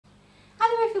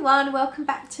everyone, welcome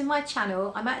back to my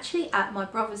channel. I'm actually at my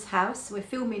brother's house. We're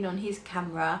filming on his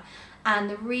camera, and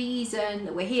the reason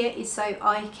that we're here is so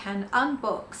I can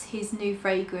unbox his new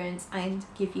fragrance and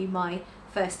give you my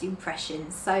first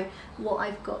impressions. So what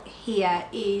I've got here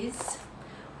is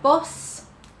Boss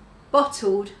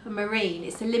Bottled Marine.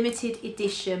 It's a limited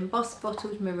edition Boss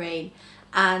Bottled Marine,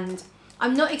 and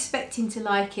I'm not expecting to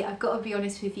like it. I've got to be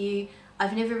honest with you.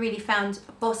 I've never really found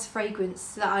a Boss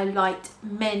fragrance that I liked,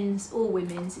 men's or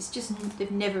women's. It's just,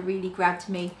 they've never really grabbed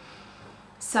me.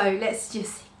 So let's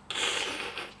just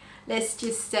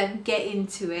get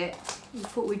into it. I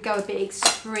thought we'd go a bit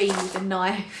extreme with the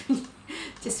knife,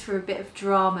 just for a bit of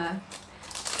drama.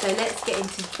 So let's get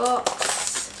into the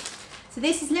box. So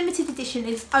this is limited edition.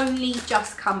 It's only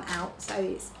just come out, so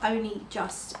it's only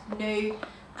just new,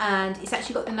 and it's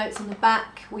actually got the notes on the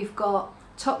back. We've got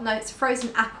top notes, frozen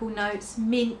apple notes,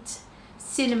 mint,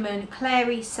 cinnamon,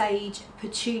 clary, sage,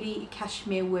 patchouli,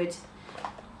 cashmere wood.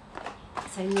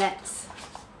 So let's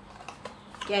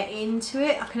get into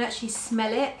it. I can actually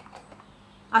smell it.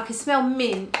 I can smell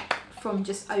mint from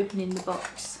just opening the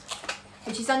box,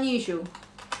 which is unusual.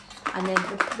 And then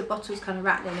the bottle's kind of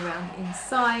rattling around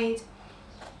inside.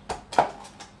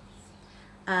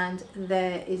 And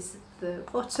there is the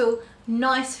bottle.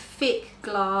 Nice thick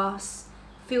glass.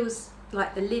 Feels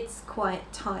like the lid's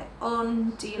quite tight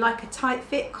on. Do you like a tight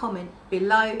fit? Comment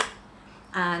below,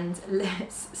 and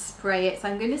let's spray it. So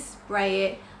I'm going to spray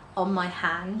it on my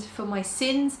hand for my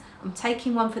sins. I'm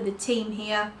taking one for the team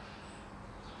here.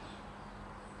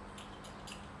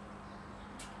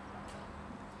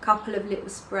 Couple of little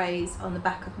sprays on the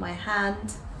back of my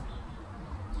hand,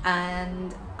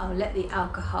 and I'll let the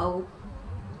alcohol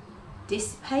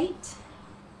dissipate.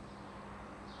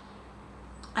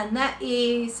 And that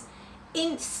is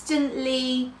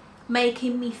instantly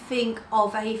making me think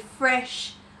of a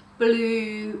fresh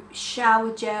blue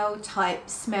shower gel type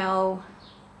smell.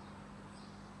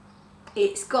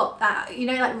 It's got that, you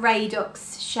know, like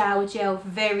Radox shower gel,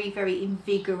 very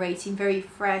invigorating, very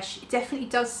fresh. It definitely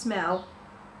does smell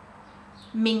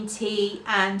minty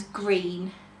and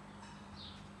green.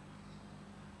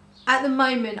 At the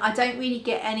moment I don't really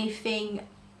get anything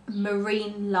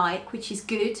marine like, which is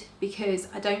good because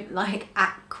I don't like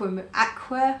aqua.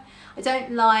 I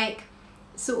don't like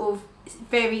sort of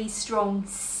very strong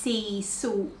sea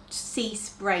salt, sea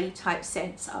spray type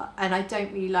scents, and I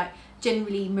don't really like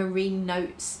generally marine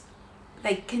notes.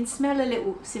 They can smell a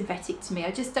little synthetic to me.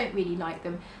 I just don't really like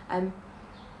them.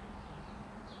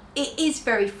 It is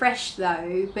very fresh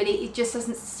though, but it just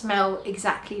doesn't smell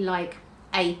exactly like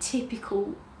a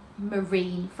typical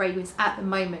marine fragrance at the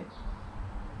moment.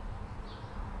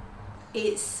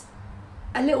 It's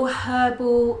a little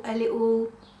herbal, a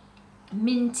little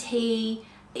minty.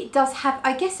 It does have,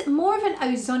 I guess, more of an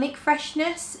ozonic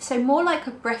freshness, so more like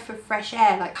a breath of fresh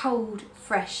air, like cold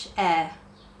fresh air.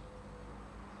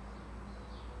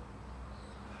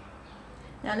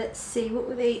 Now let's see, what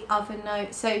were the other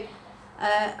notes? So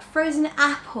frozen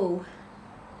apple,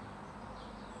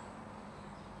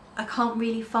 I can't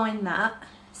really find that.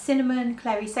 Cinnamon,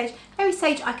 clary, sage. Clary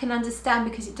sage I can understand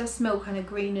because it does smell kind of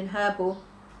green and herbal.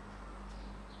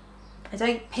 I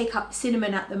don't pick up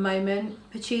cinnamon at the moment.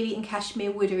 Patchouli and cashmere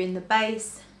wood are in the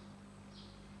base.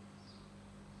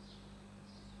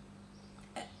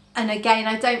 And again,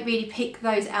 I don't really pick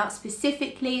those out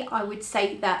specifically. I would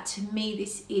say that to me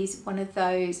this is one of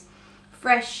those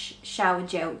fresh shower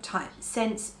gel type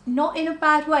scents. Not in a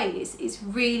bad way, it's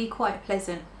really quite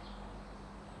pleasant.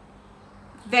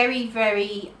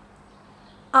 Very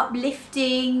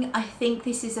uplifting. I think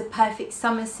this is a perfect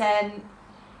summer scent.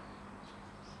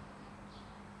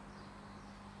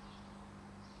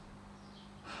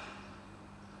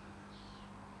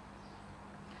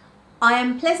 I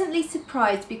am pleasantly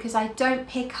surprised because I don't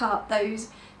pick up those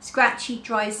scratchy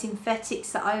dry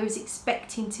synthetics that I was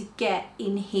expecting to get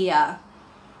in here.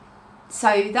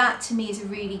 So that to me is a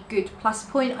really good plus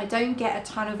point. I don't get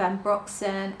a ton of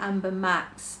ambroxan, amber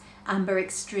max, amber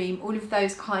extreme, all of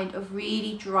those kind of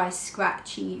really dry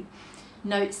scratchy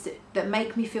notes that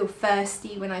make me feel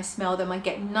thirsty when I smell them. I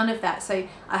get none of that, so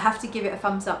I have to give it a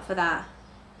thumbs up for that.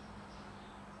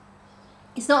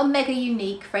 It's not a mega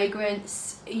unique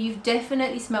fragrance. You've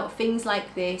definitely smelt things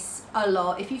like this a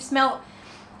lot. If you've smelt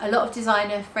a lot of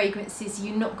designer fragrances,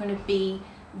 you're not going to be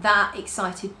that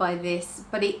excited by this,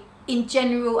 but in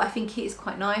general I think it is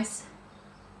quite nice.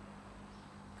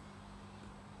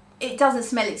 It doesn't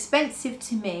smell expensive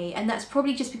to me, and that's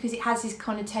probably just because it has this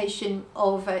connotation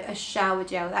of a shower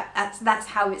gel. That's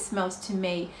how it smells to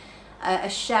me. A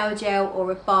shower gel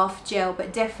or a bath gel,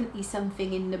 but definitely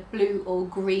something in the blue or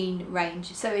green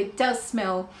range. So it does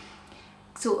smell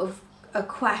sort of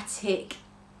aquatic-ish,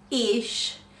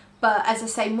 but as I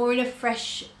say, more in a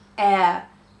fresh air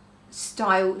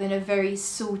style than a very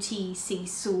salty sea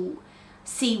salt,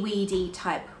 seaweedy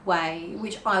type way,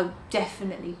 which I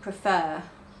definitely prefer.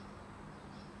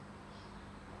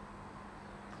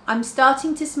 I'm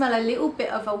starting to smell a little bit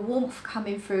of a warmth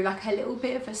coming through, like a little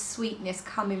bit of a sweetness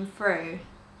coming through.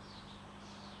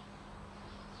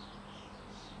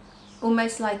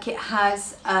 Almost like it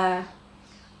has a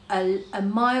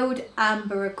mild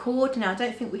amber accord. Now I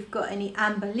don't think we've got any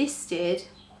amber listed,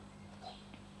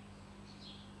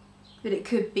 but it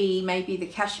could be maybe the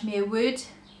cashmere wood.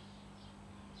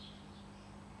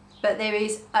 But there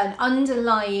is an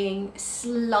underlying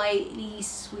slightly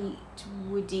sweet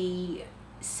woody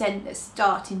scent that's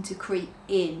starting to creep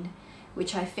in,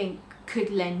 which I think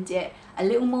could lend it a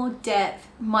little more depth,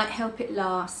 might help it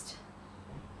last,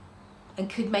 and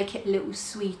could make it a little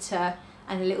sweeter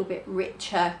and a little bit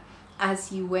richer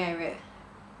as you wear it.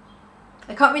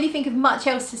 I can't really think of much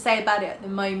else to say about it at the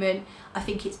moment. I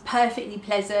think it's perfectly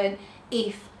pleasant.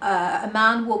 If a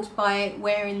man walked by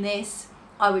wearing this,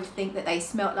 I would think that they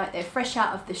smelt like they're fresh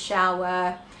out of the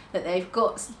shower, that they've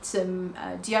got some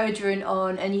deodorant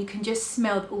on, and you can just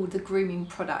smell all the grooming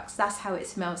products. That's how it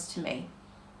smells to me.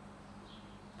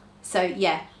 So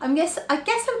yeah, I guess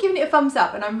I'm giving it a thumbs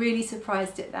up, and I'm really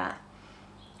surprised at that.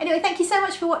 Anyway, thank you so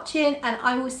much for watching, and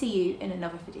I will see you in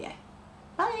another video.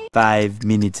 Bye. 5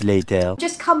 minutes later.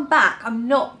 Just come back. I'm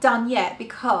not done yet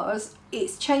because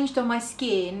it's changed on my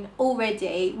skin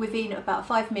already within about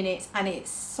 5 minutes, and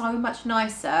it's so much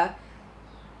nicer.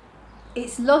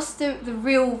 It's lost the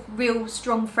real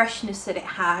strong freshness that it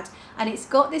had, and it's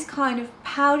got this kind of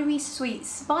powdery, sweet,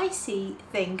 spicy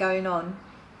thing going on,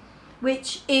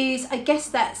 which is, I guess,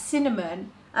 that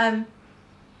cinnamon,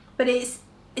 but it's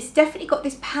definitely got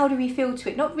this powdery feel to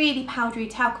it. Not really powdery,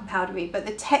 talcum powdery, but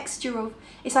the texture of,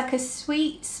 it's like a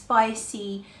sweet,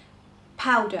 spicy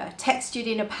powder textured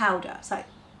in a powder. It's like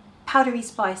powdery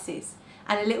spices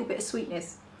and a little bit of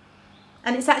sweetness,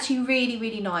 and it's actually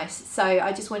really nice. So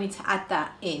I just wanted to add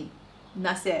that in, and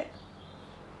that's it.